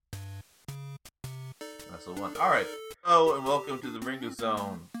Special one. Alright. Hello and welcome to the Ringo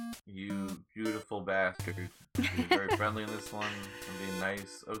Zone. You beautiful bastard. You're very friendly in this one. I'm being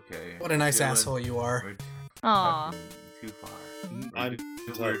nice. Okay. What a nice asshole you are. Aw. Too far. I'm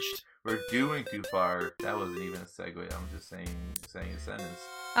touched. We're doing too far. That wasn't even a segue. I'm just saying a sentence.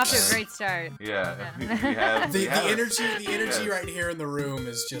 Off to a great start. Yeah. The energy right here in the room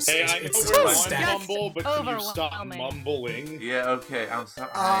is just. Hey, I know we're on mumble, but can you stop mumbling? Yeah. Okay. I'm sorry.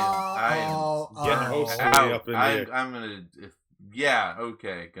 Get hostily up in here. I'm gonna. Yeah.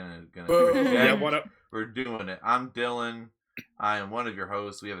 Okay. Gonna. Yeah. What up? We're doing it. I'm Dylan. I am one of your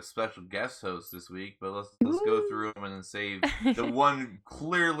hosts. We have a special guest host this week, but let's go through them and then save the one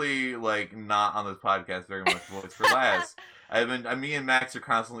clearly not on this podcast very much voice for last. Me and Max are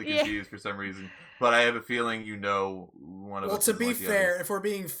constantly confused for some reason, but I have a feeling one of us. Well, to be fair, if we're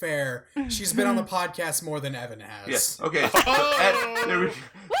being fair, she's been on the podcast more than Evan has. Yes. Okay.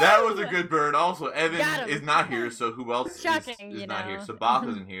 That was a good burn. Also, Evan is not here, so who else is not here? Sabath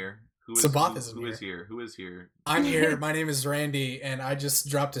isn't here. Who is here? I'm here. My name is Randy, and I just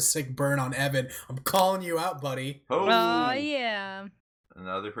dropped a sick burn on Evan. I'm calling you out, buddy. Oh yeah.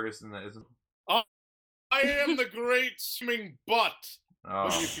 Another person that isn't. I am the great swimming butt.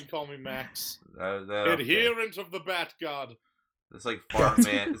 But you can call me Max. Adherent of the Bat God. It's like Fart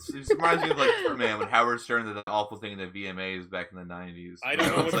Man. It reminds me of Fart Man when Howard Stern did that awful thing in the VMAs back in the 90s. I don't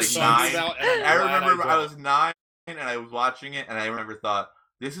know what you're talking about. I remember I was 9 and I was watching it, and I remember thought,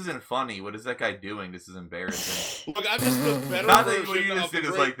 this isn't funny. What is that guy doing? This is embarrassing. Look, I'm just a better Not version that what you just did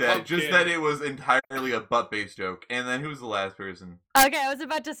is like that. Pumpkin. Just that it was entirely a butt-based joke. And then who's the last person? Okay, I was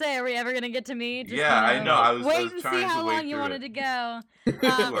about to say, are we ever gonna get to me? I know. I was wait and trying see how to wait long you wanted to go. Who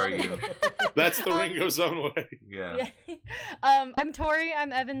are you? That's the Ringo Zone way. Yeah. I'm Torie.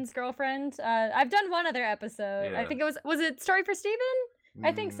 I'm Evan's girlfriend. I've done one other episode. Yeah. I think it was it Story for Steven?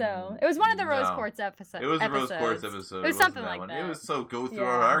 I think so. It was one of the Rose Quartz episodes. It was a Rose Quartz episode. It was something like that. It was go through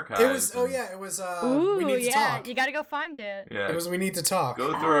our archives. It was. It was. We need to talk. You gotta go find it. Yeah. It was. We need to talk.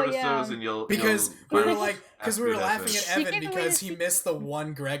 Go through our episodes and you'll. Because we were laughing at Evan She because he missed the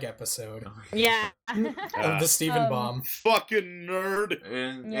one Greg episode. Yeah. Of the Steven bomb. Fucking nerd.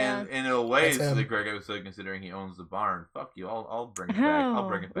 And in a way, it's the Greg episode considering he owns the barn. Fuck you. I'll bring it back. I'll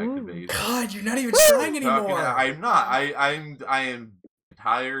bring it back to base. God, you're not even trying anymore. I'm not. I am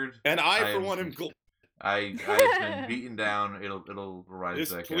tired. And I for one, am glad. I've been beaten down. It'll rise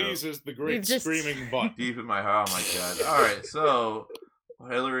this back out. This pleases the great screaming butt. Deep in my heart. Oh my god. Alright, so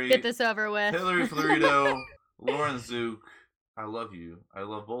Hillary. Get this over with. Hillary Florido, Lauren Zook. I love you. I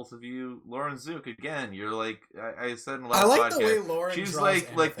love both of you. Lauren Zook, again, you're like I said in the last podcast. I like the way Lauren she's draws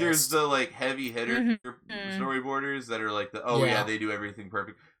like there's the heavy hitter storyboarders that are like they do everything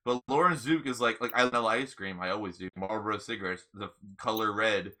perfect. But Lauren Zook is like I love ice cream. I always do. Marlboro cigarettes, the color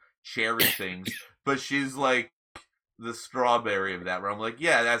red, cherry things. But she's like the strawberry of that. Where I'm like,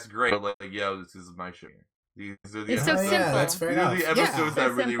 yeah, that's great. But this is my show. These are the it's so simple. Yeah, that's fair enough. the episodes that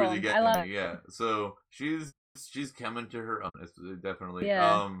So really, simple. really get I love me. Yeah. So she's coming to her own. It's definitely.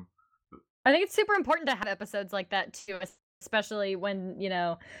 Yeah. I think it's super important to have episodes like that too, especially when,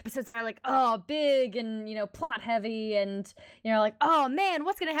 episodes are big and, plot heavy and you're like, oh man,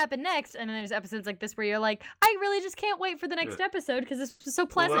 what's going to happen next? And then there's episodes like this where you're like, I really just can't wait for the next episode because this was so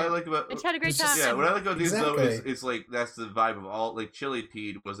pleasant. What I like about I just had a great time. Yeah, what I like about these though is it's that's the vibe of all Chili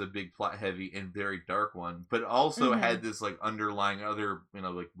Peed was a big plot heavy and very dark one, but also had this underlying other,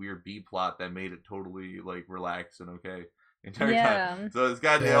 weird B plot that made it totally relaxed and okay. Entire time. So it's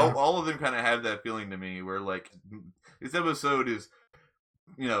got all of them kind of have that feeling to me where this episode is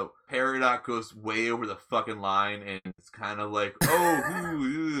Peridot goes way over the fucking line and it's kind of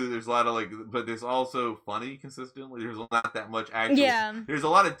there's a lot of but there's also funny consistently. There's not that much actual there's a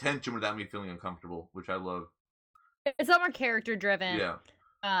lot of tension without me feeling uncomfortable, which I love. It's a lot more character driven.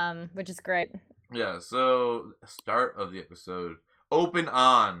 Yeah. Which is great. Yeah, so start of the episode. Open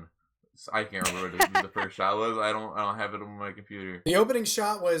on. I can't remember what the first shot was. I don't have it on my computer. The opening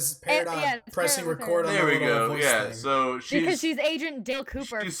shot was Peridot pressing record on the little voice thing. So because she's Agent Dale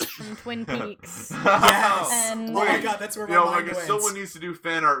Cooper from Twin Peaks. Yes. And, oh my god, that's where my mind went. Someone needs to do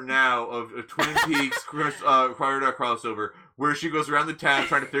fan art now of a Twin Peaks Peridot crossover where she goes around the town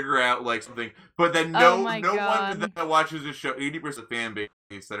trying to figure out something, but then no one that watches this show, 80% fan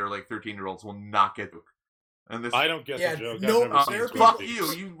base that are 13-year-olds will not get it. And this, I don't get the joke. No, fuck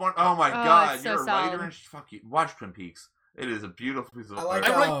you! You want? Oh my god! You're a writer solid. and fuck you. Watch Twin Peaks. It is a beautiful piece of art.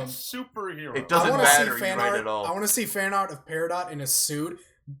 I like superheroes. It doesn't matter. You write it all. I want to see fan art of Peridot in a suit,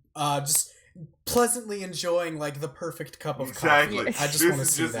 just pleasantly enjoying the perfect cup of coffee. I just want to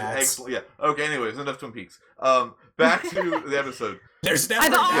see that. Excellent. Yeah. Okay. Anyways, enough Twin Peaks. Back to the episode. There's never.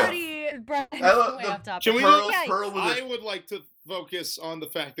 I've already way off topic. I would like to focus on the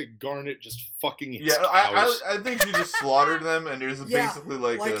fact that Garnet just fucking hits cows. I think she just slaughtered them, and there's basically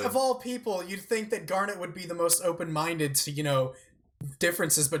like of all people, you'd think that Garnet would be the most open-minded to,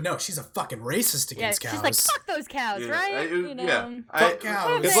 differences, but no, she's a fucking racist against cows. She's like, fuck those cows, right? Fuck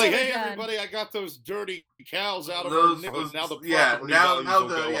cows. It's like, hey, everybody, I got those dirty cows out of her nipples. Now the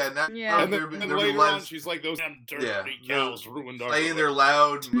property and then later on, she's like, those damn dirty cows ruined our playing their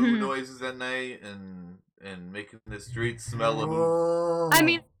loud moo noises at night and making the streets smell of. I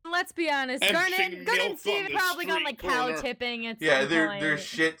mean, let's be honest. Garnet and Steve had probably gone like cow tipping at some point. Their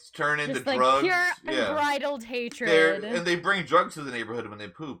shit's turn into just drugs. Pure unbridled hatred. And they bring drugs to the neighborhood when they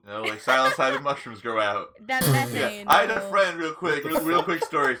poop. Like psilocybin mushrooms grow out. That's methane. I had a friend, real quick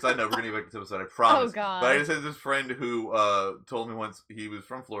story. Side note, we're gonna get back to this episode, I promise. Oh god. But I just had this friend who told me once he was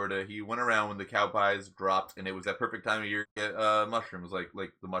from Florida. He went around when the cow pies dropped, and it was that perfect time of year to get mushrooms, like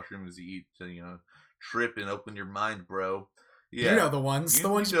the mushrooms you eat to trip and open your mind, bro. Yeah. You know the ones you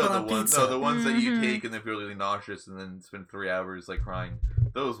put on pizza. No, the ones that you take and they feel really nauseous and then spend 3 hours like crying.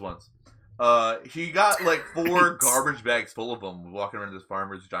 Those ones. He got like 4 garbage bags full of them walking around this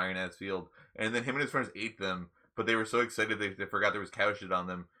farmer's giant ass field, and then him and his friends ate them, but they were so excited they forgot there was cow shit on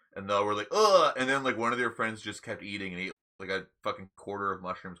them, and they were like, ugh, and then like one of their friends just kept eating and ate like a fucking quarter of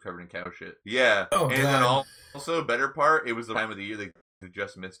mushrooms covered in cow shit. Yeah. Oh, and God. then also, better part, it was the time of the year they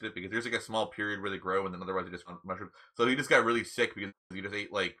just missed it because there's like a small period where they grow and then otherwise they just want mushrooms. So he just got really sick because he just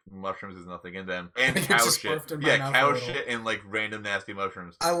ate like mushrooms with nothing in them and cow shit. Yeah, cow shit and like random nasty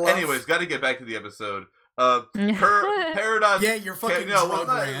mushrooms. Anyways, got to get back to the episode. Paradox. Yeah, you're fucking drug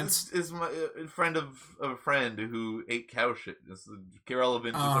rants. Is my friend of a friend who ate cow shit. This is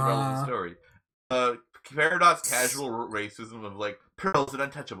irrelevant. It's a relevant story. Paradox casual racism of like Pearl's an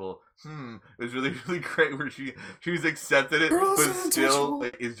untouchable. It was really, really great where she's accepted it, Pearl's but still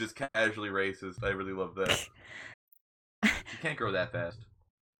like, is just casually racist. I really love that. You can't grow that fast.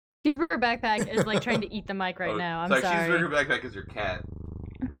 Her backpack is like trying to eat the mic right now. I'm sorry. She's her backpack is your cat.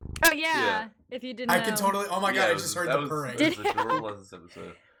 Oh yeah. If you didn't know. I can totally. Oh my god! I just heard the purring. Did you? This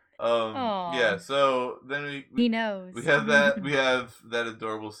episode. Yeah. So then he knows. We have that. We have that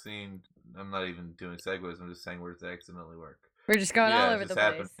adorable scene. I'm not even doing segues. I'm just saying words that accidentally work. We're just going all over the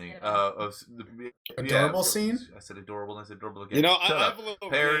place. Adorable scene? I said adorable and I said adorable again. I have a little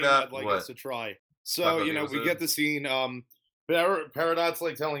game I'd like us to try. So, we get the scene. Paradox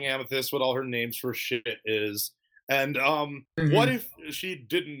like telling Amethyst what all her names for shit is. And what if she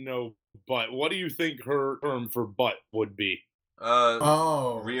didn't know butt? What do you think her term for butt would be?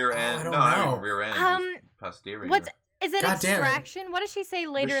 Rear end. I don't know. Rear end. Posterior. Is it extraction? What does she say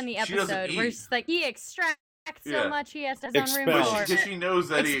later in the episode? Where she's like, he extracts so much he has to his own room. Because she knows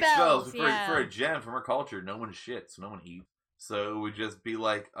that he expels. For a gem from her culture, no one shits, no one eats. So it would just be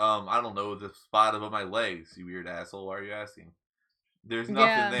like, I don't know, the spot above my legs, you weird asshole. Why are you asking? There's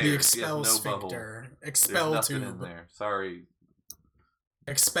nothing there. The expel sphincter. Expel tube. In there. Sorry.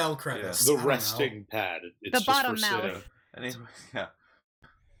 Expel crevice. The resting pad. It's the bottom mouth. Anyways, yeah.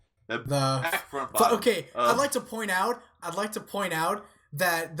 Okay, I'd like to point out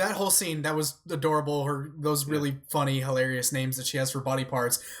that whole scene that was adorable. Those really funny, hilarious names that she has for body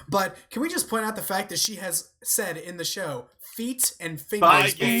parts. But can we just point out the fact that she has said in the show feet and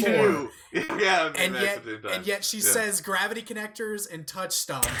fingers before? Yeah, and yet she says gravity connectors and touch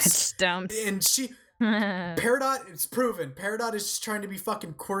stumps. And she. Peridot, it's proven. Peridot is just trying to be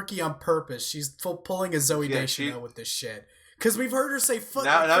fucking quirky on purpose. She's pulling a Zoe Deschanel with this shit. Because we've heard her say foot.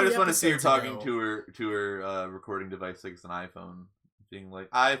 Now I just want to see her talking to her recording device like it's an iPhone. Being like,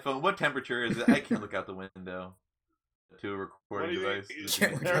 iPhone, what temperature is it? I can't look out the window. To a recording device.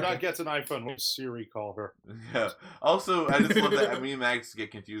 Peridot gets an iPhone. What does Siri call her? Yeah. Also, I just love that me and Max get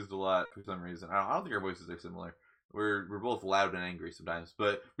confused a lot for some reason. I don't think our voices are similar. We're both loud and angry sometimes,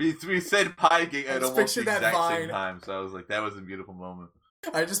 but we said pie gate at almost the exact same time. So I was like, that was a beautiful moment.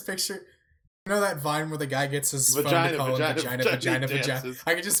 I just picture. You know that Vine where the guy gets his phone to call him vagina.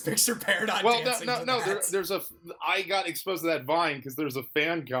 I can just picture Peridot dancing. There's I got exposed to that Vine because there's a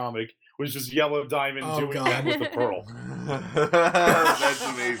fan comic which is Yellow Diamond doing that with the Pearl. That's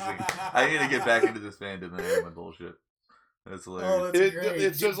amazing. I need to get back into this fandom and my bullshit. That's hilarious. Oh, that's great.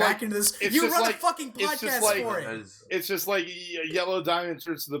 It's just back into this. You run a fucking podcast for it. It's just like Yellow Diamond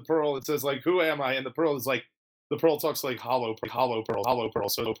turns to the Pearl. It says like, "Who am I?" And the Pearl is like, the Pearl talks like hollow Pearl.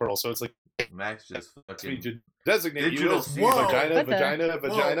 So it's like Max just fucking designate you as vagina. Vagina.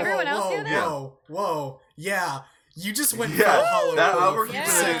 Everyone else hear that? Whoa. Yeah. You just went full hollow pearl.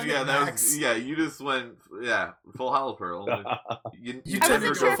 You just went full hollow pearl. You turned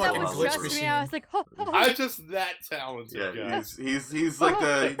into a fucking glitch machine. I was like, I'm just that talented. Yeah, he's like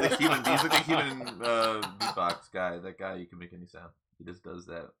the human. He's like the human beatbox guy. That guy you can make any sound. He just does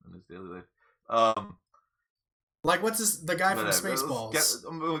that in his daily life. Like the guy from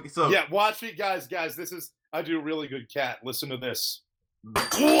Spaceballs? So yeah, watch me, guys. I do a really good cat. Listen to this.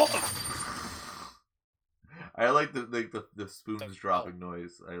 I like the spoons dropping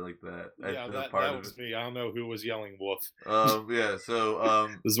noise. I like that. That was me. I don't know who was yelling wolf. So this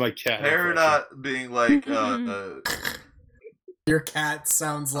is my cat. Peridot being like your cat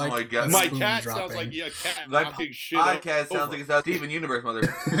sounds like my cat sounds like a cat knocking shit. My cat sounds like it's out Steven Universe, mother.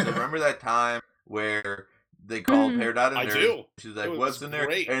 So remember that time where they called Peridot in there? I do. She's like, "What's in there?"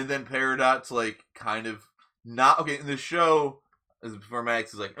 And then Peridot's like, kind of not okay in the show. Before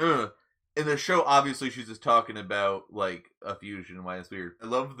Max is like, "Ugh." In the show, obviously, she's just talking about, like, a fusion and why it's weird. I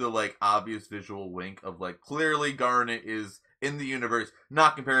love the, like, obvious visual wink of, like, clearly Garnet is, in the universe,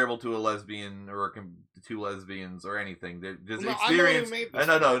 not comparable to a lesbian or two lesbians or anything. They're just experience... No,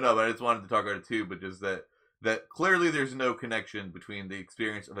 but I just wanted to talk about it, too, but just that clearly there's no connection between the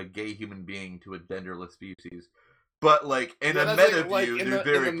experience of a gay human being to a genderless species. But like in a meta view, in the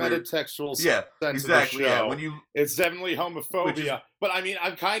metatextual sense exactly. Of the show, it's definitely homophobia. But I mean, I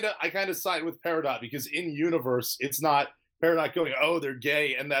kind of side with Peridot because in universe, it's not Peridot going, "Oh, they're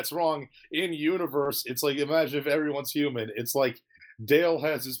gay," and that's wrong. In universe, it's like imagine if everyone's human. It's like Dale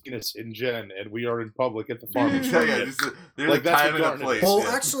has his penis in Jen, and we are in public at the farm. There's like that's time and a place. Well,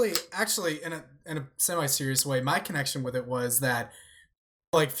 actually, in a semi-serious way, my connection with it was that.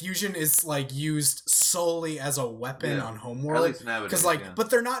 Like fusion is like used solely as a weapon on Homeworld because but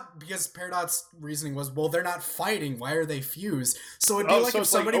they're not because Peridot's reasoning was they're not fighting, why are they fused? So it'd be like if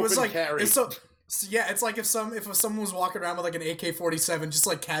somebody was like it's like if someone was walking around with like an AK-47 just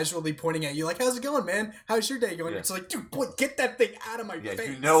like casually pointing at you like how's it going, man, how's your day going? It's like, dude, boy, get that thing out of my face.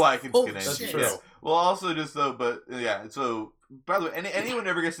 You know I can connect. That's true. Well, also just though, but so by the way, anyone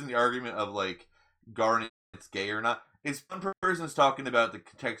ever gets in the argument of like Garnet's gay or not, is one person's talking about the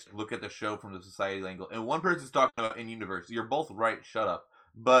context, look at the show from the society angle, and one person's talking about in universe. You're both right. Shut up.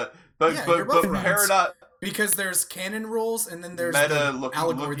 But Peridot, because there's canon rules and then there's the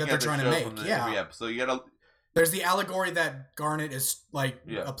allegory that they're trying to make. So you gotta. There's the allegory that Garnet is like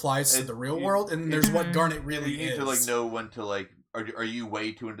applies to the real world, and there's what Garnet really is. You need to like know when to like. Are you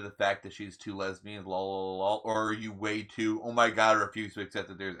way too into the fact that she's two lesbians, lol, or are you way too, oh my god, refuse to accept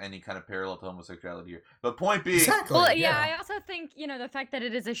that there's any kind of parallel to homosexuality here? But point being... Exactly. Well, I also think, the fact that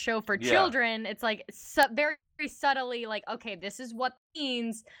it is a show for children, it's like very subtly like, okay, this is what it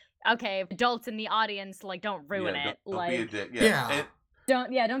means. Okay, adults in the audience, like, don't ruin it. Don't be a dick. Yeah. Don't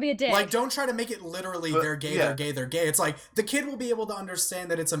be a dick. Like, don't try to make it literally they're gay, they're gay, they're gay. It's like, the kid will be able to understand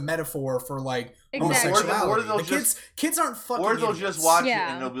that it's a metaphor for, like, homosexuality. Or kids aren't fucking Or they'll idiots. just watch it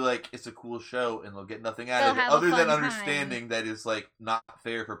and they'll be like, it's a cool show, and they'll get nothing out of it. Other than understanding that it's, like, not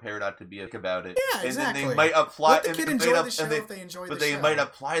fair for Peridot to be a dick about it. Yeah, exactly. And then they might apply... Let the kid enjoy the show if they enjoy the show. But they might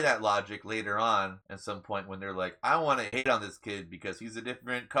apply that logic later on at some point when they're like, I want to hate on this kid because he's a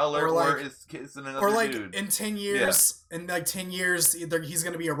different color or is kissing another dude. Or, like, in 10 years, either he's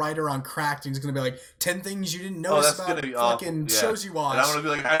going to be a writer on Cracked, and he's going to be like, 10 things you didn't notice about fucking shows you watch. And I'm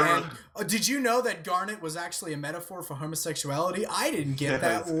going to be like, did you know that Garnet was actually a metaphor for homosexuality? I didn't get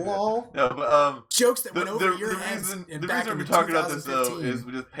that, lol. No, but, jokes that went over your heads. The reason we're talking about this, though, is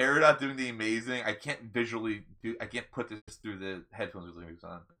with Peridot doing the amazing, I can't put this through the headphones with lyrics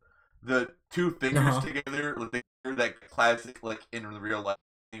on. The two fingers together, like, that classic, like, in real life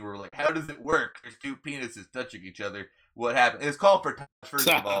thing where we're like, how does it work? There's two penises touching each other. What happened? It's called for touch, first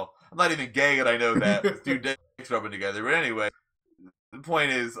of all. I'm not even gay and I know that. It's two dicks rubbing together. But anyway, the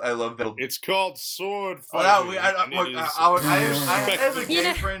point is, I love that. It's called sword fighting. I have a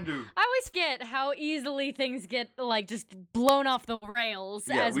gay friend who... I always get how easily things get, like, just blown off the rails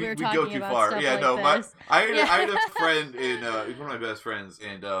as we're talking about far. stuff this. I had a friend he's one of my best friends,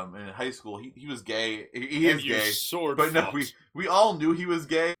 and in high school, he was gay. He is gay. But no, we all knew he was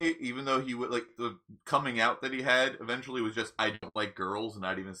gay, even though he would, like, the coming out that he had eventually was just, I don't like girls,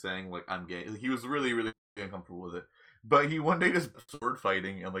 not even saying, like, I'm gay. He was really, really uncomfortable with it. But he one day just sword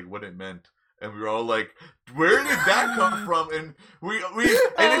fighting and like what it meant, and we were all like, "Where did that come from?" And we and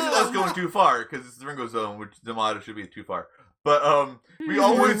this is us going too far because it's the Ringo Zone, which the motto should be too far. But we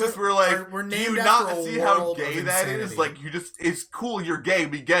always just were like, "Do you not see how gay that is? Like, it's cool, you're gay,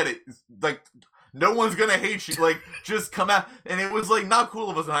 we get it. It's like, no one's gonna hate you. Like, just come out. And it was like not cool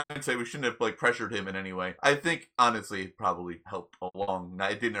of us in hindsight. We shouldn't have like pressured him in any way. I think honestly, it probably helped along.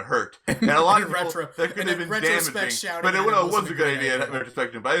 It didn't hurt. And a lot of people that could have been damaging. But it was a good idea in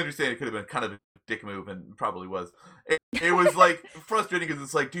retrospect. But I understand it could have been kind of a dick move, and probably was. It was like frustrating because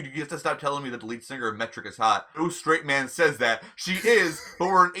it's like, dude, you have to stop telling me that the lead singer of Metric is hot. No straight man says that. She is, but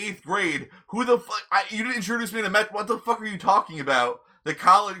we're in 8th grade. Who the fuck? You didn't introduce me to Metric. What the fuck are you talking about? The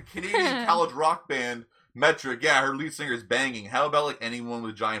Canadian college rock band Metric. Yeah, her lead singer is banging. How about like anyone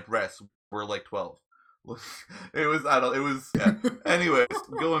with giant breasts? We're like 12. It was yeah. Anyways,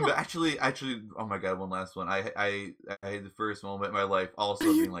 going back. Actually, oh my god, one last one. I had the first moment in my life also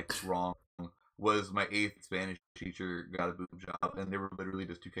being like wrong. Was my 8th Spanish teacher got a boob job, and they were literally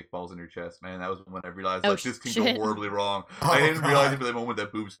just 2 kickballs in her chest. Man, that was when I realized like this can go horribly wrong. I didn't realize until the moment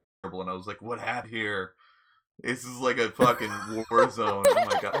that boobs terrible, and I was like, what happened here? This is like a fucking war zone. Oh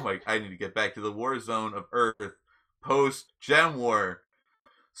my god! I'm like, I need to get back to the war zone of Earth post Gem War.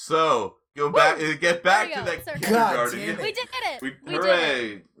 So get back to that kindergarten. We did it.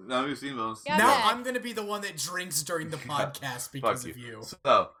 Hooray! Now we've seen those. Now I'm gonna be the one that drinks during the podcast because of you.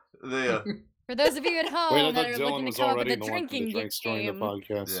 So for those of you at home that are looking to come up with a drinking game, during the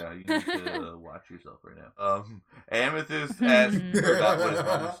podcast. Yeah, you need to watch yourself right now. Amethyst asked about what is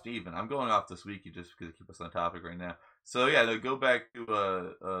wrong with Steven. I'm going off this week just because to keep us on topic right now. So yeah, they go back to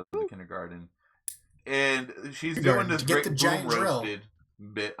the kindergarten, and she's doing this great boom roasted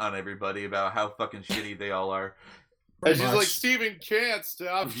bit on everybody about how fucking shitty they all are. And she's like, Steven can't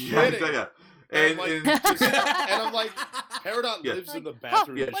stop shitting. Yeah. And I'm like, Peridot lives in the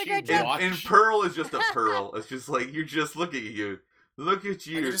bathroom. And Pearl is just a Pearl. It's just like, you're just looking at you. Look at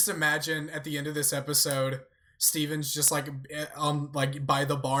you. I can just imagine at the end of this episode, Steven's just like by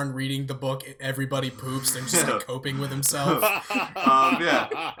the barn reading the book Everybody Poops and just like coping with himself.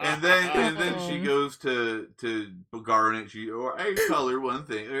 Yeah. And then she goes to Garnet. I color one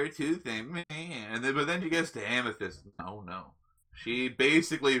thing or two things. But then she gets to Amethyst. Oh no. She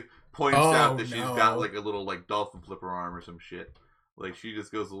basically points out that she's got like a little like dolphin flipper arm or some shit. Like she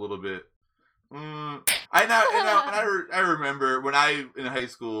just goes a little bit. I remember when I in high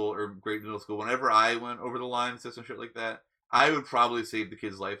school or grade middle school, whenever I went over the line, said some shit like that, I would probably save the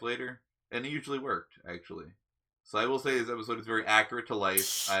kid's life later, and it usually worked actually. So I will say this episode is very accurate to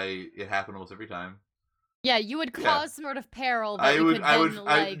life. It happened almost every time. Yeah, you would cause sort of peril.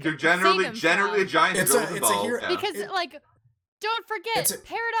 That They're generally a giant. It's a hero because like. Don't forget,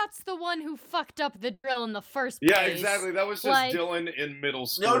 Peridot's the one who fucked up the drill in the first place. Yeah, exactly. That was just Dylan in middle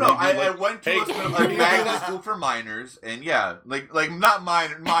school. No, I went to a magnet school for minors, and yeah, like not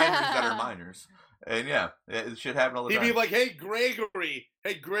minors that are minors, and yeah, it shit happen all the time. He'd be like, hey, Gregory,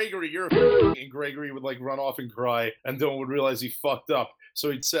 you're a and Gregory would like run off and cry, and Dylan would realize he fucked up, so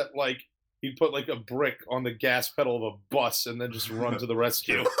he'd put like a brick on the gas pedal of a bus and then just run to the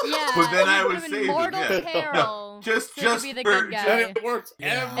rescue. Yeah, but then I would save him. No, just be the good guy. And it works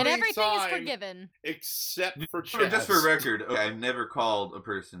every and everything time, is forgiven except for Chaz. Just for record, I've never called a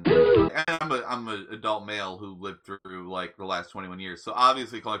person. And I'm an adult male who lived through like the last 21 years, so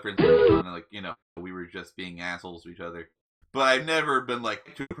obviously calling friends like we were just being assholes to each other. But I've never been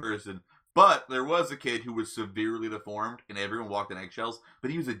like to a person. But there was a kid who was severely deformed, and everyone walked in eggshells.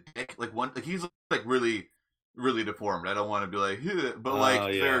 But he was a dick, he's like really, really deformed. I don't want to be like, but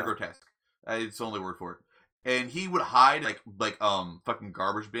very grotesque. It's the only word for it. And he would hide like fucking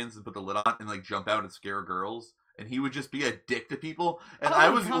garbage bins and put the lid on and like jump out and scare girls. And he would just be a dick to people. And I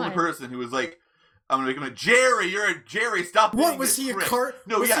was the only person who was like, I'm gonna make him Jerry, stop. What was he he a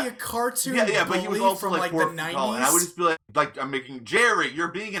cartoon? Yeah, but he was also from like the 90s. And I would just be like I'm making Jerry, you're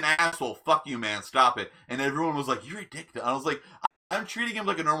being an asshole. Fuck you, man. Stop it. And everyone was like, you're a dick. And I was like, I'm treating him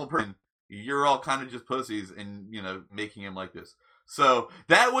like a normal person. You're all kind of just pussies, and making him like this. So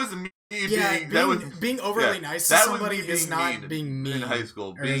that was me being overly nice to somebody is not being mean in high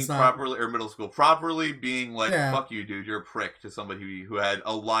school. Being properly or middle school, properly being like, fuck you, dude. You're a prick to somebody who had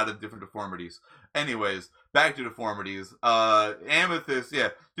a lot of different deformities. Anyways, back to deformities. Amethyst,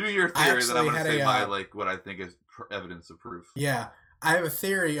 do your theory, then I'm going to say what I think is evidence of proof. Yeah, I have a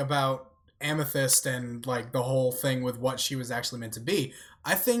theory about Amethyst and like the whole thing with what she was actually meant to be.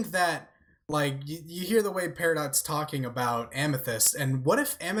 I think that like you hear the way Peridot's talking about Amethyst, and what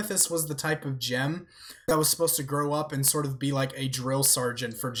if Amethyst was the type of gem that was supposed to grow up and sort of be like a drill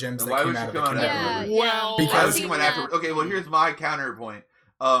sergeant for gems that came out of the kindergarten? Well, because okay, well here's my counterpoint.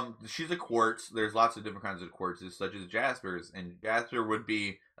 She's a quartz. There's lots of different kinds of quartzes, such as Jasper's, and Jasper would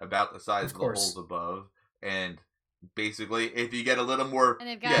be about the size of the holes above, and basically, if you get a little more,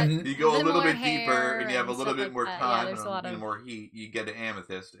 you go a little bit deeper and you have a little bit more time, more heat, you get an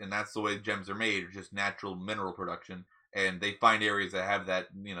amethyst, and that's the way gems are made, just natural mineral production. And they find areas that have that,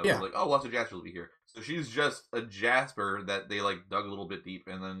 like, oh, lots of jasper will be here. So she's just a jasper that they like dug a little bit deep,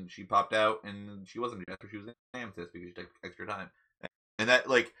 and then she popped out, and she wasn't a jasper, she was an amethyst because she took extra time. And that,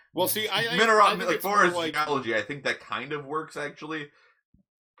 like, forest geology, I think that kind of works actually.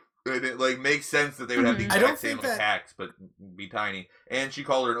 And it like makes sense that they would have the exact same hacks, but be tiny. And she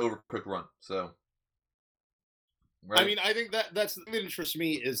called her an overcooked run. So, right? I mean, I think that's the thing that interests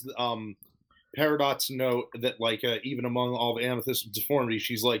me is Peridot's note that like even among all the amethyst of deformity,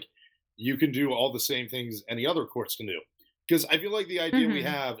 she's like, you can do all the same things any other quartz can do. Because I feel like the idea we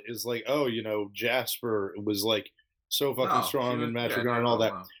have is like, oh, Jasper was like so fucking strong and Matrigon and all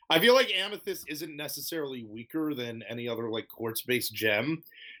that. I feel like amethyst isn't necessarily weaker than any other like quartz-based gem.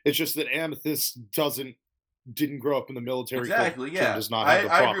 It's just that amethyst didn't grow up in the military. Exactly, yeah. Does not have the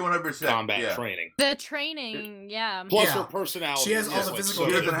proper 100%, combat training. The training, Plus her personality. She has all the physical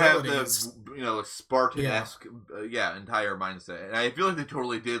capabilities. She doesn't have the, Spartan-esque, entire mindset. And I feel like they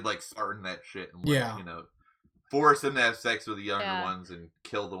totally did, like, Spartan that shit. And, force them to have sex with the younger ones and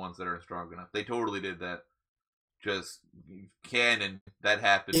kill the ones that aren't strong enough. They totally did that. Just canon. That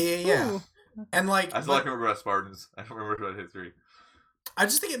happened. Yeah. And, like... That's all I can remember about Spartans. I don't remember about history. I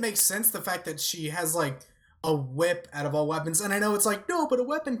just think it makes sense the fact that she has like a whip out of all weapons, and I know it's like no, but a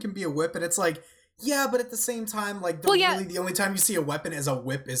weapon can be a whip, and it's like yeah, but at the same time, like really the only time you see a weapon as a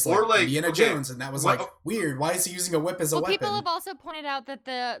whip is like Indiana Jones, and that was like weird. Why is he using a whip as a weapon? People have also pointed out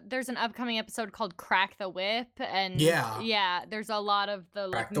that there's an upcoming episode called "Crack the Whip," and there's a lot of the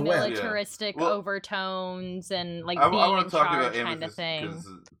like militaristic overtones and like being in charge kind of thing.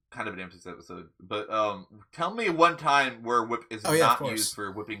 Kind of an amethyst episode, but tell me one time where whip is not used for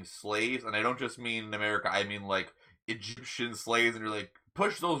whipping slaves, and I don't just mean in America, I mean like Egyptian slaves, and you're like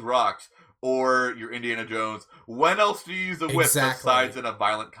push those rocks, or you're Indiana Jones. When else do you use a whip besides in a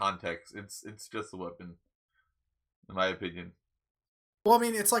violent context? It's just a weapon, in my opinion. Well, I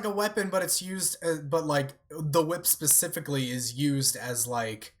mean, it's like a weapon, but it's used, but like the whip specifically is used as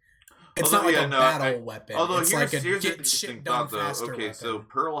like. It's not like a battle weapon. Although it's here's like an interesting thought, though. Okay, so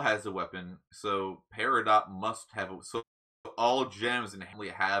Pearl has a weapon, so Peridot must have so all gems inherently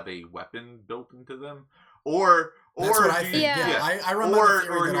have a weapon built into them, or that's what I think. I remember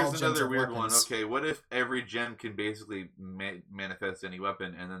or here's another weird one. Okay, what if every gem can basically manifest any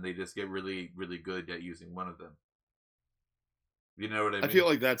weapon, and then they just get really, really good at using one of them? You know what I mean? I feel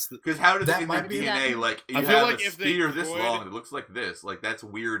like that's because how does that in your DNA? Like you have like a spear this long that looks like this. Like that's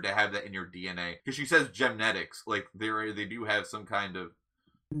weird to have that in your DNA. Because she says gemnetics. Like they do have some kind of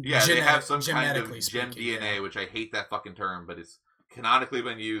they have some kind of gem DNA, which I hate that fucking term, but it's canonically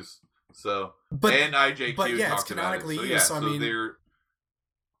been used. So and IJQ it's canonically used. So I mean,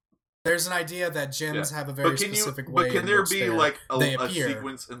 there's an idea that gems have a very specific way. But can there be like a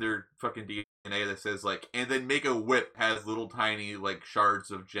sequence in their fucking DNA that says like, and then make a whip has little tiny like shards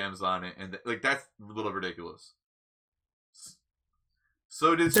of gems on it, and like that's a little ridiculous.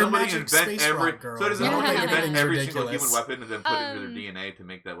 So did somebody invent every? So does somebody invent every single human weapon and then put it into their DNA to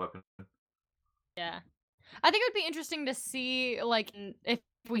make that weapon? Yeah, I think it would be interesting to see like if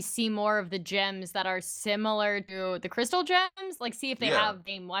we see more of the gems that are similar to the crystal gems, like see if they have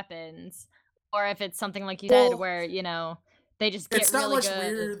same weapons, or if it's something like you said where they just get really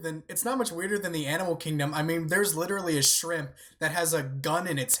good. It's not much weirder than the animal kingdom. I mean, there's literally a shrimp that has a gun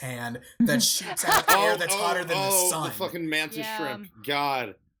in its hand that shoots out air that's hotter than the sun. The fucking mantis shrimp.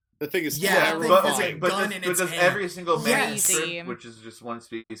 God. The thing is terrifying. But does every single mantis shrimp, which is just one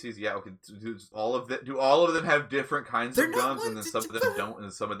species, do all of them have different kinds of guns, and then some of them don't,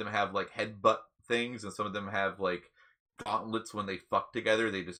 and some of them have like headbutt things, and some of them have like gauntlets when they fuck together.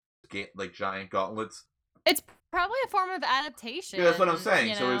 They just get like giant gauntlets. It's probably a form of adaptation. Yeah, that's what I'm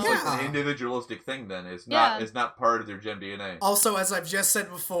saying. So it's like an individualistic thing. Then it's not part of their gem DNA. Also, as I've just said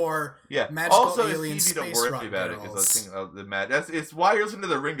before, magical alien space rock girls. It's why you're listening to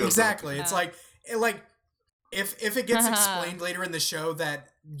the Ringo. Exactly. It's like if it gets explained later in the show that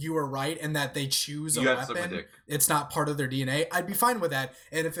you were right and that they choose a weapon, it's not part of their DNA. I'd be fine with that.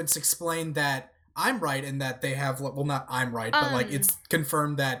 And if it's explained that I'm right in that they have, well, not I'm right, but like it's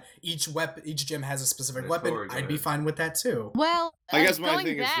confirmed that each gem has a specific weapon, I'd be fine with that too. Well, I guess my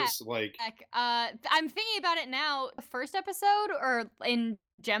thing is just like I'm thinking about it now. The first episode, or in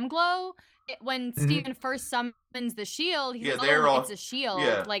Gem Glow, when Steven first summons the shield, he's like, it's a shield.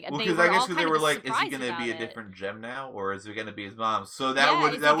 Yeah. Like because I guess they were like, is he going to be a different gem now, or is it going to be his mom? So that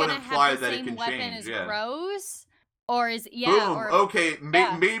would imply that it can change. Rose? Or is boom? Okay,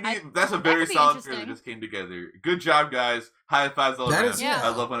 maybe that's a very solid theory that just came together. Good job, guys! High fives all around. I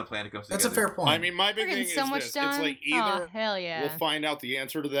love when a planet comes together. That's a fair point. I mean, my big thing is this: it's like either we'll find out the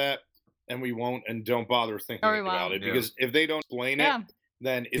answer to that, and we won't, and don't bother thinking about it, because if they don't explain it,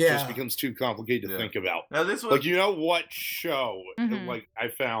 then it just becomes too complicated to think about. Now this was like, you know what show? Like I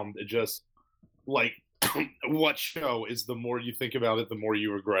found it just like what show is the more you think about it, the more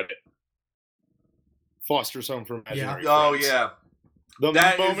you regret it. Foster's Home for Imaginary Friends. Oh yeah. The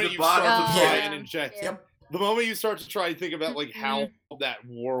moment you start to try and inject, the moment you start to try and think about like how that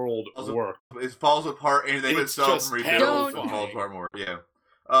world works, it falls apart and they itself rebuild and falls apart more. Yeah.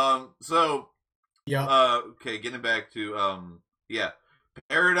 So. Yeah. Okay, getting back to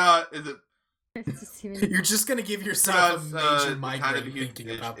Peridot is it. You're just gonna give yourself a major migraine thinking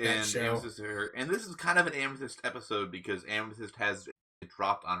about that show. And this is kind of an Amethyst episode because Amethyst has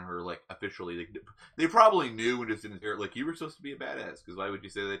dropped on her like officially. They probably knew and just didn't hear it. Like, you were supposed to be a badass, because why would you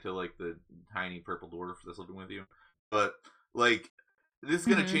say that to like the tiny purple dwarf that's living with you? But like, this is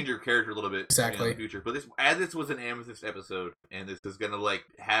gonna change your character a little bit in the future. But this was an Amethyst episode, and this is gonna like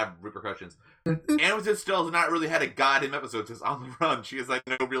have repercussions. Amethyst still has not really had a goddamn episode since On the Run. She has like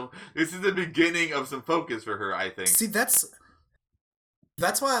no real. This is the beginning of some focus for her, I think. See, that's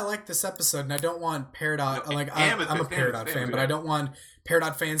why I like this episode, and I don't want Peridot. I'm a Peridot fan, but I don't want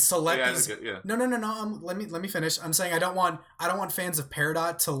Peridot fans to let these. No. Let me finish. I'm saying I don't want fans of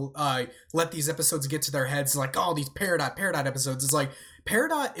Peridot to let these episodes get to their heads like, oh, these Peridot episodes. It's like,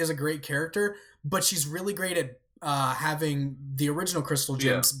 Peridot is a great character, but she's really great at having the original Crystal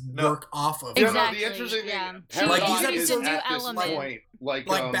Gems work off of. Exactly. The interesting thing, like these episodes at this point, like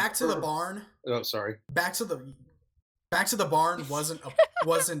Back to the Barn. Oh, sorry. Back to the Barn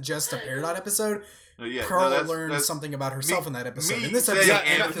wasn't just a Peridot episode. Pearl learned something about herself in that episode. In this episode,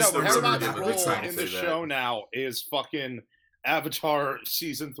 Peridot's role in the show now is fucking Avatar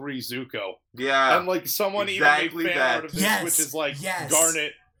Season 3 Zuko. Yeah. And like someone even made fan art of this, which is like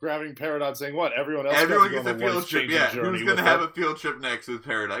Garnet grabbing Peridot saying, what? Everyone gets a field trip. Yeah. Who's going to have a field trip next with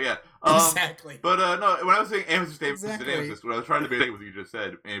Peridot? Yeah. Exactly. But no, when I was saying Amethyst, what I was trying to say what you just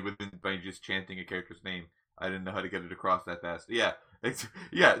said, and by just chanting a character's name, I didn't know how to get it across that fast. Yeah.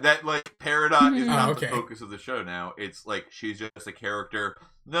 That like Peridot is not the focus of the show now. It's like she's just a character.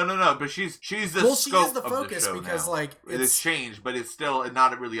 No, but she's the scope she is the focus of the show because now. Like it's changed, but it's still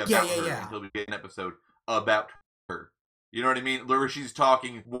not really about her until we get an episode about her. You know what I mean? Where she's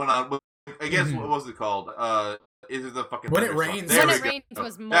talking one-on-one. I guess what was it called? Is it the fucking When It Rains? When It Rains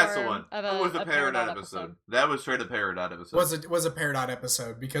was more. That's the one. Of it was a Peridot episode. That was straight a Peridot episode. Was a Peridot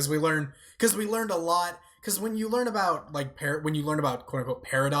episode because we learned a lot. Because when you learn about when you learn about quote unquote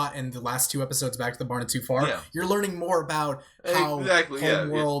Peridot in the last two episodes, Back to the Barn and Too Far, you're learning more about how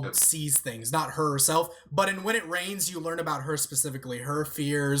Homeworld sees things, not her herself. But in When It Rains, you learn about her specifically, her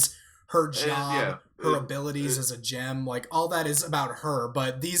fears, her job, her abilities as a gem, like all that is about her.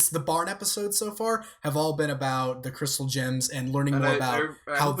 But the Barn episodes so far have all been about the crystal gems and learning more about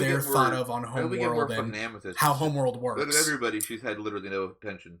how they're thought of on Homeworld and how Homeworld works. But everybody, she's had literally no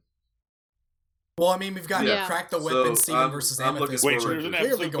attention. Well, I mean, we've got Crack the Whip and Steven versus Amethyst. Wait, there's an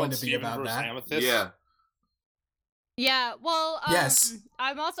clearly going to be about that. Amethyst? Yeah, well, yes.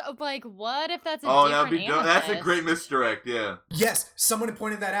 I'm also like, what if that's a different Amethyst? That's a great misdirect, Yes, someone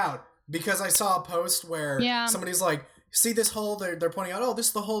pointed that out, because I saw a post where somebody's like, see this hole, they're pointing out, oh, this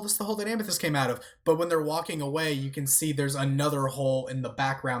is the hole that Amethyst came out of. But when they're walking away, you can see there's another hole in the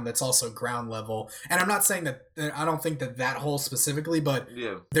background that's also ground level. And I'm not saying that, I don't think that hole specifically, but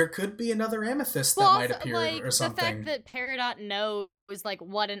there could be another Amethyst that might appear or something. The fact that Peridot knows like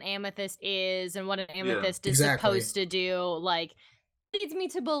what an Amethyst is and what an Amethyst is supposed to do, like, leads me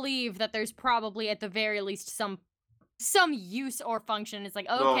to believe that there's probably at the very least some use or function. It's like,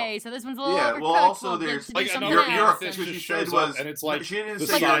 okay, so this one's a little overcooked. Well, also there's like another Amethyst she said was, and it's like she didn't the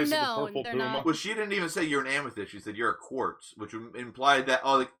say size of the purple puma. Well, she didn't even say you're an Amethyst. She said you're a quartz, which implied that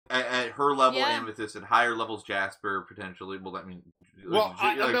at her level Amethyst, at higher levels Jasper potentially. Well, I mean,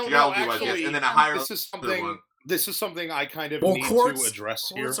 actually, and then a higher. This is something I kind of need to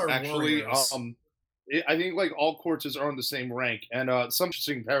address here. Actually, I think like all quartzes are on the same rank, and some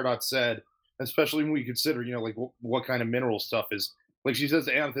interesting Peridot said, especially when we consider, like what kind of mineral stuff is. Like she says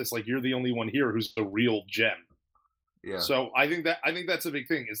to Amethyst, like, you're the only one here who's a real gem. Yeah. So I think that's a big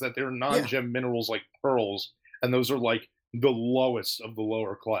thing, is that they're non-gem minerals like pearls, and those are like the lowest of the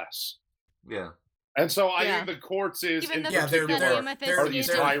lower class. Yeah. And so I think the quartz is they're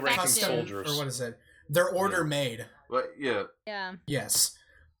these high-ranking soldiers. Or what is it? They're order made. But yeah. Yes.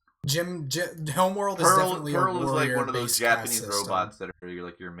 Homeworld is definitely Pearl a is like one of those Japanese system. robots that are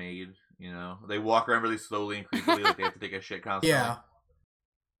like you're made. You know, they walk around really slowly and creepily, like they have to take a shit constantly. Yeah,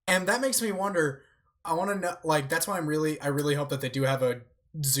 and that makes me wonder. I want to know, like, that's why I really hope that they do have a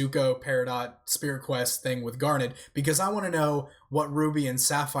Zuko Peridot Spirit Quest thing with Garnet, because I want to know what Ruby and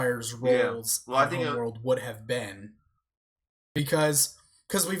Sapphire's roles on Homeworld would have been. Because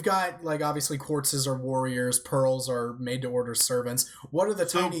we've got, like, obviously Quartzes are warriors, Pearls are made-to-order servants. What are the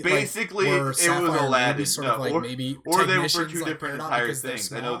tiny, basically, like, it was Aladdin. Sort of, like, maybe or they were two like different Peridot entire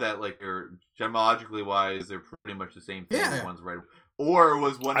things. I know that, like, they're gemologically wise, they're pretty much the same thing. Yeah. One's right. Or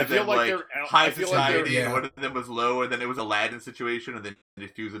was one of them like high society, and one of them was low, and then it was Aladdin situation, and then they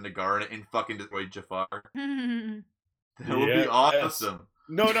fused into Garnet and fucking destroyed Jafar. That would be awesome.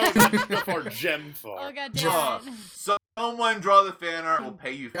 No, not Jafar, Gemfar. Oh god damn it. Someone draw the fan art. We'll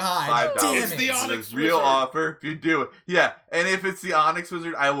pay you $5. It's the Onyx real Wizard. offer if you do it. Yeah, and if it's the Onyx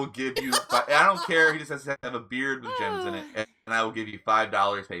Wizard, I will give you. I don't care. He just has to have a beard with gems in it, and I will give you $5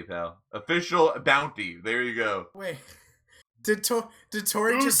 PayPal. Official bounty. There you go. Wait. Did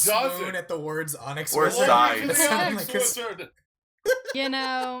Torie just swoon at the words Onyx or Wizard? side? You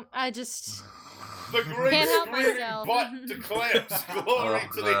know, I just the great can't help myself. Butt declares glory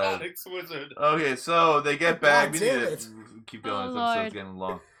to the Onyx Wizard. Okay, so they get back. We need to keep going. This episode's getting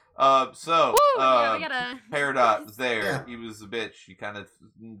long. Peridot there. Yeah. He was a bitch. She kind of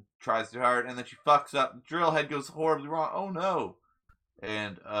tries too hard, and then she fucks up. Drillhead goes horribly wrong. Oh no!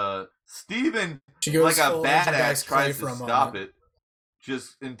 And Steven, like a badass, tries to stop it.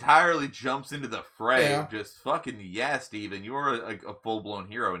 Just entirely jumps into the fray. Yeah. Just fucking Steven, you're a full blown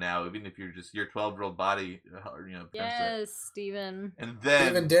hero now. Even if you're just your 12-year-old body, you know. Yes, Steven. And then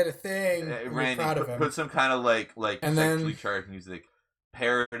Steven did a thing. Randy put some kind of like and sexually charged music.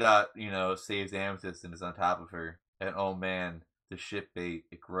 Peridot, you know, saves Amethyst and is on top of her. And oh man, the ship bait,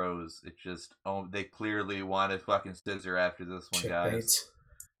 it grows. It just they clearly want to fucking scissor after this one, guys.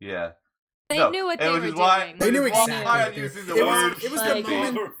 Yeah. They knew what they were doing. They knew exactly. It was the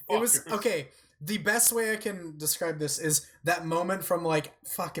moment. It was okay. The best way I can describe this is that moment from like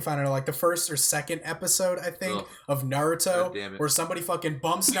if I don't know, like the first or second episode, I think, of Naruto, where somebody fucking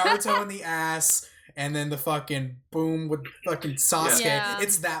bumps Naruto in the ass, and then the fucking boom with fucking Sasuke. Yeah.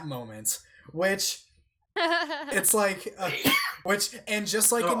 It's that moment, which. It's like, and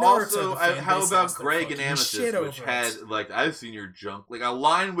just like in Naruto. Also, how about Greg and Amethyst, which had, like, I've seen your junk, like a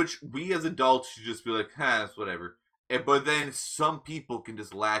line which we as adults should just be like, it's whatever. But then some people can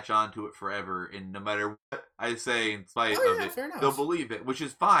just latch onto it forever, and no matter what I say, in spite of it, they'll believe it, which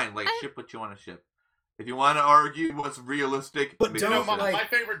is fine. Like, ship what you want to ship. If you want to argue what's realistic, but my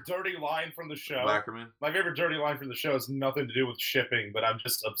favorite dirty line from the show. Wackerman. My favorite dirty line from the show has nothing to do with shipping, but I'm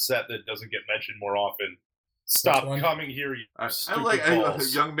just upset that it doesn't get mentioned more often. Stop coming here, you stupid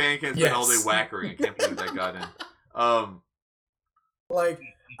balls. A young man can't spend all day whackering. I can't believe that got in. Like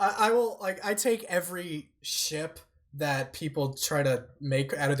I will I take every ship that people try to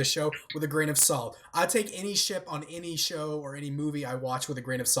make out of the show with a grain of salt. I take any ship on any show or any movie I watch with a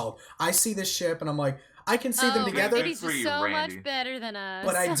grain of salt. I see this ship and I'm like, I can see them together. Randy's so much better than us.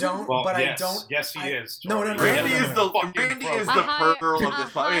 But I don't. Well, but yes. I don't. Yes, he is. No. Randy is the pearl of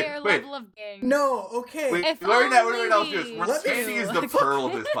this podcast. Wait. No, okay. Wait, Randy is the pearl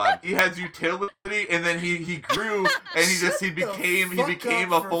of this podcast. He has utility, and then he grew, and he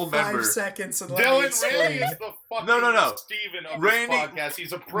became a full member. 5 seconds and Randy is the fucking Steven of this podcast.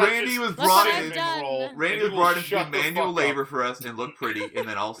 He's a Randy was brought in. Randy was brought in to do manual labor for us and look pretty, and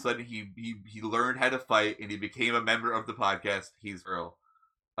then all of a sudden he learned how to fight, and he became a member of the podcast. He's Earl.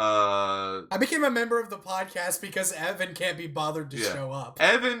 I became a member of the podcast because Evan can't be bothered to show up.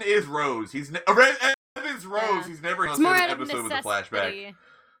 Evan is Rose. Evan's Rose. Yeah. He's never on an episode with a flashback.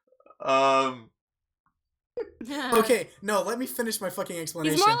 Okay, no, let me finish my fucking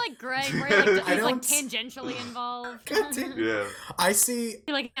explanation. He's more like Greg, where he's like tangentially involved. Yeah. I see.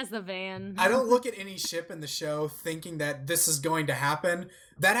 He like has the van. I don't look at any ship in the show thinking that this is going to happen.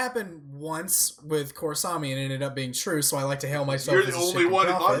 That happened once with Korsami and it ended up being true, so I like to hail myself as the only one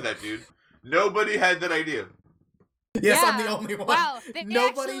who thought of that, dude. Nobody had that idea. Yes, I'm the only one. Wow, they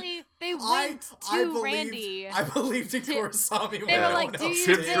went to Randy. I believed in Korsami. They were like,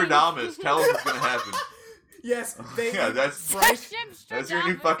 Ship Stradamus, tell him what's gonna happen. Yes, they. Yeah, that's your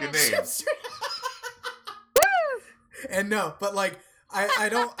new fucking name. And no, but like, I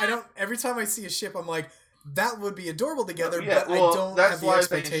don't. Every time I see a ship, I'm like, that would be adorable together. But I don't have the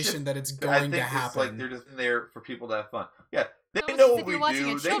expectation that it's going to happen. It's like they're just there for people to have fun. Yeah, they know what we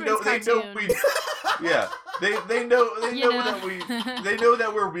do. They know we. Yeah, they know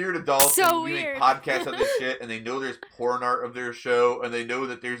that we're weird adults. So and we weird. make podcasts of this shit, and they know there's porn art of their show, and they know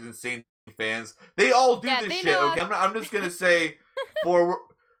that there's insane fans. They all do this shit. Okay, I'm just gonna say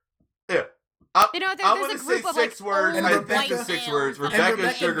You know, I'm there's a gonna group say of 6 words. and I Rebecca- think it's 6 words. and Rebecca,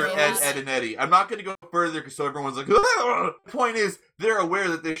 Rebecca Sugar, knows. Ed, and Eddie. I'm not gonna go further because so everyone's like, "Ugh." The point is, they're aware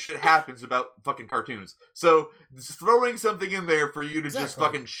that this shit happens about fucking cartoons. So throwing something in there for you to just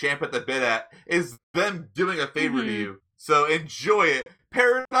fucking champ at the bit at is them doing a favor to you. So enjoy it.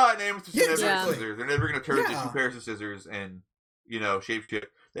 Peridot and Amethyst are never scissors. They're never gonna turn into 2 pairs of scissors and, shape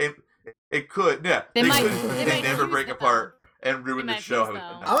shit. It could, yeah. They never break apart and ruin the show.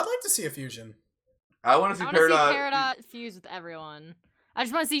 I would like to see a fusion. I want to see Peridot fuse with everyone. I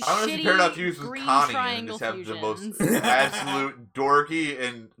just want to see shitty green triangle fusions. The most absolute dorky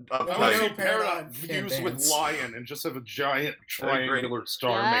and uptight. I want to see Peridot fuse with Lion and just have a giant triangular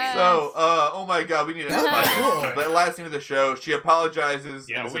star. Yes. So, oh my god, we need to cool. The last scene of the show, she apologizes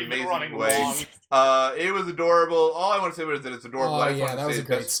in this amazing way. It was adorable. All I want to say was that it's adorable. Oh yeah, that was a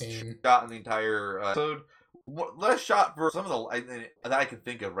great scene. Shot in the entire episode. Less shot for some of the that I can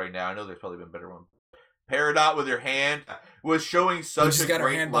think of right now. I know there's probably been better ones. Peridot with her hand was showing such a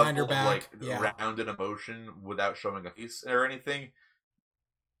great level of rounded emotion without showing a face or anything.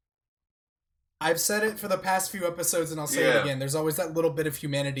 I've said it for the past few episodes, and I'll say it again. There's always that little bit of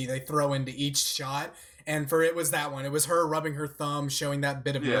humanity they throw into each shot, and it was that one. It was her rubbing her thumb, showing that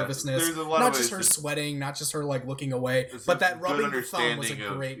bit of nervousness. Not just her sweating, not just her looking away, but that rubbing the thumb was a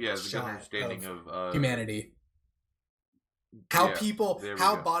great shot of humanity.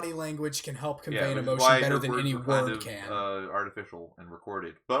 How body language can help convey an emotion better than any word can. Artificial and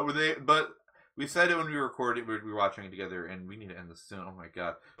recorded, but we said it when we recorded. We were watching it together, and we need to end this soon. Oh my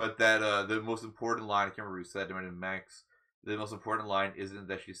god! But that the most important line, I can't remember who said it. Max. The most important line isn't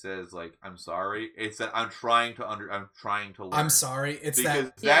that she says "I'm sorry." It's that I'm trying to learn. I'm sorry. It's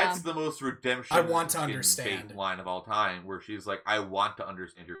because that's the most redemption. I want to understand line of all time, where she's like, "I want to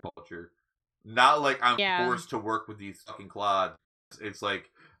understand your culture." Not like I'm forced to work with these fucking clods. It's like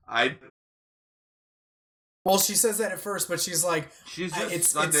Well, she says that at first, but she's like, she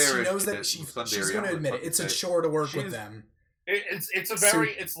knows that she's going to admit it. It's a chore to work with them. It's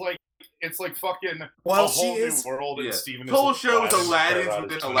like fucking a whole new world in Steven. The whole show is Aladdin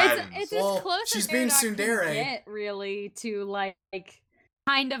within Aladdin. It's as close she's as being tsundere can get, really, to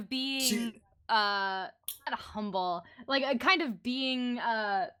kind of being not humble, kind of being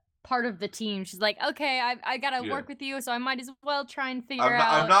part of the team. She's like, okay, I gotta work with you, so I might as well try and figure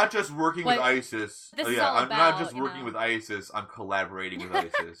out. I'm not just working with ISIS. I'm not just working with ISIS. I'm collaborating with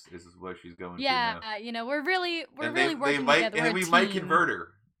ISIS. This is what she's going to now. Yeah, we're really working together. And we might convert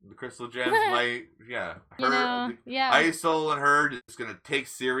her. The crystal gems might, ISIL and her is gonna take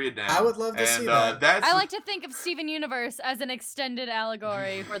Syria down. I would love to see that. I like to think of Steven Universe as an extended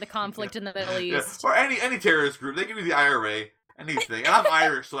allegory for the conflict in the Middle East, or any terrorist group. They can be the IRA. Anything. And I'm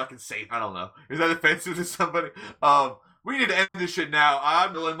Irish, so I can say, I don't know. Is that offensive to somebody? We need to end this shit now.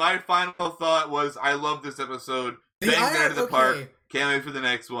 My final thought was, I love this episode. Bang that out of the park. Can't wait for the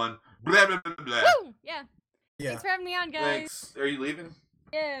next one. Blah, blah, blah, blah. Woo! Yeah. Thanks for having me on, guys. Thanks. Are you leaving?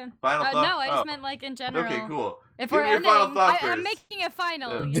 Yeah. Final thought? No, I just meant in general. Okay, cool. If we're ending, I'm making a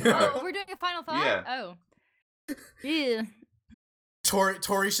final. We're doing a final thought? Yeah. Oh. Yeah.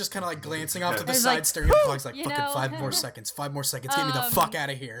 Torie's just kind of glancing off to the side, staring at the clock. He's like, fucking 5 more seconds. 5 more seconds. Get me the fuck out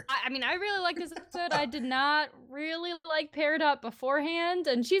of here. I really like this episode. I did not really like Peridot beforehand,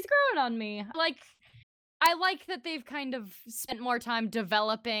 and she's grown on me. I like that they've kind of spent more time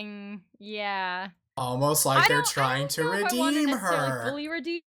developing, almost like they're trying to redeem her. Fully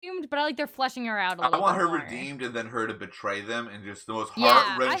redeemed, but I like they're fleshing her out a little bit. I want her more. Redeemed and then her to betray them and just the most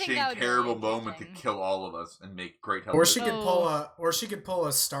heart-wrenching, terrible moment to kill all of us and make great television. Or she could pull a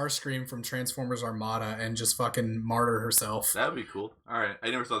Starscream from Transformers Armada and just fucking martyr herself. That'd be cool. All right,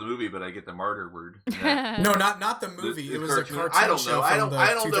 I never saw the movie, but I get the martyr word. No, not the movie. It was a cartoon. I don't know. I don't know.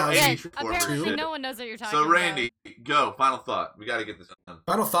 Apparently, no one knows what you're talking about. So, Randy, go. Final thought. We got to get this done.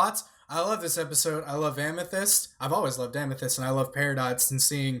 Final thoughts. I love this episode. I love Amethyst. I've always loved Amethyst, and I love Paradots and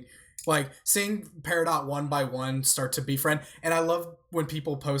seeing Peridot one by one start to befriend. And I love when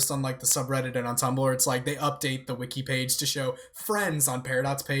people post on the subreddit and on Tumblr. It's they update the wiki page to show friends on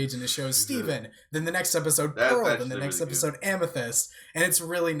Peridot's page, and it shows Steven. Then the next episode Pearl. Then the next episode Amethyst. And it's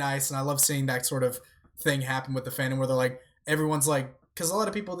really nice, and I love seeing that sort of thing happen with the fandom where they're everyone's because a lot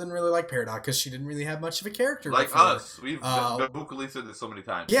of people didn't really like Peridot because she didn't really have much of a character. Like us. We've vocally said this so many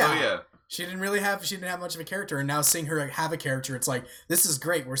times. Yeah. So, yeah. She didn't have much of a character, and now seeing her have a character, it's this is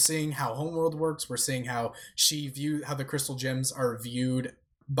great. We're seeing how Homeworld works. We're seeing how how the crystal gems are viewed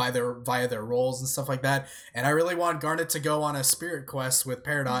via their roles and stuff like that. And I really want Garnet to go on a spirit quest with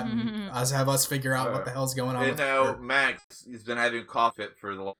Peridot and have us figure out what the hell's going on. And now Max has been having cough fit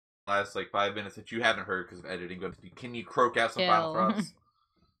for the last 5 minutes that you haven't heard because of editing. But can you croak out some final thoughts?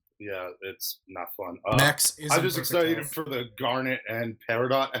 yeah, it's not fun. Max is I'm just excited for the Garnet and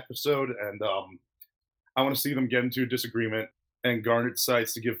Peridot episode, and I want to see them get into a disagreement, and Garnet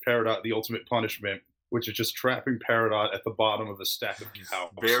decides to give Peridot the ultimate punishment, which is just trapping Peridot at the bottom of a stack of cows.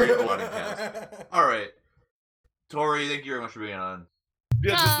 Very funny cast. All right, Torie, thank you very much for being on.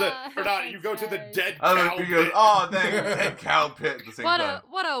 Yeah, just Peridot, you go to the dead cow pit. Thank you, dead cow pit at the same time.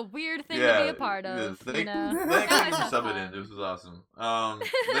 What a weird thing to be a part of. Thank you for subbing in. This was awesome.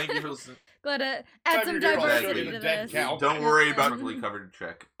 Thank you for listening. Glad to add some diversity to this. Don't worry about fully covered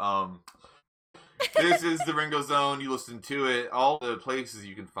Trek. This is the Ringo Zone. You listen to it. All the places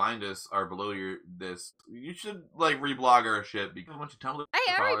you can find us are below this. You should reblog our shit because a bunch of Tumblr.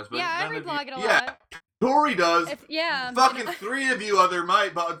 I reblog it a lot. Torie does. Fucking 3 of you other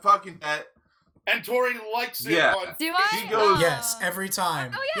might, but fucking that. And Torie likes it. Yeah. Do I? She goes. Yes, every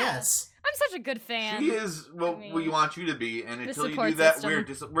time. Oh yeah. Yes. I'm such a good fan. She is what we want you to be, and until you do that,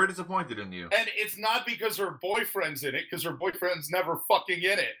 we're disappointed in you. And it's not because her boyfriend's in it, because her boyfriend's never fucking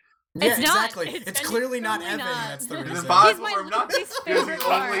in it. Yeah, exactly. It's clearly not Evan. That's the reason. He's my least favorite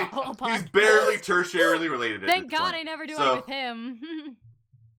part. He's barely tertiarily related. Thank God I never do it with him.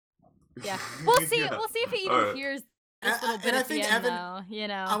 Yeah, we'll see. We'll see if he even hears this little bit at the end, though. You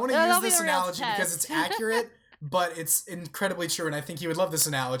know, I want to use this analogy because it's accurate, but it's incredibly true, and I think he would love this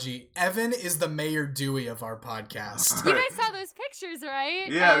analogy. Evan is the Mayor Dewey of our podcast. You guys saw those pictures, right?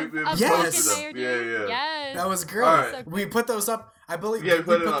 Yeah, yes. Mayor Dewey. Yeah. Yes. That was great. Right. We put those up. I believe we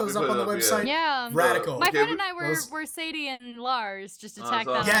put those up on the website. Yeah. Radical. My friend and I were Sadie and Lars just to tack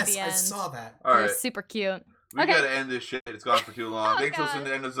them at the end. Yes, I saw that. All right. It was super cute. We gotta end this shit. It's gone for too long. Thanks for listening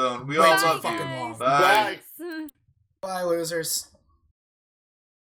to End of Zone. We all love you. Long. Bye. Bye, losers.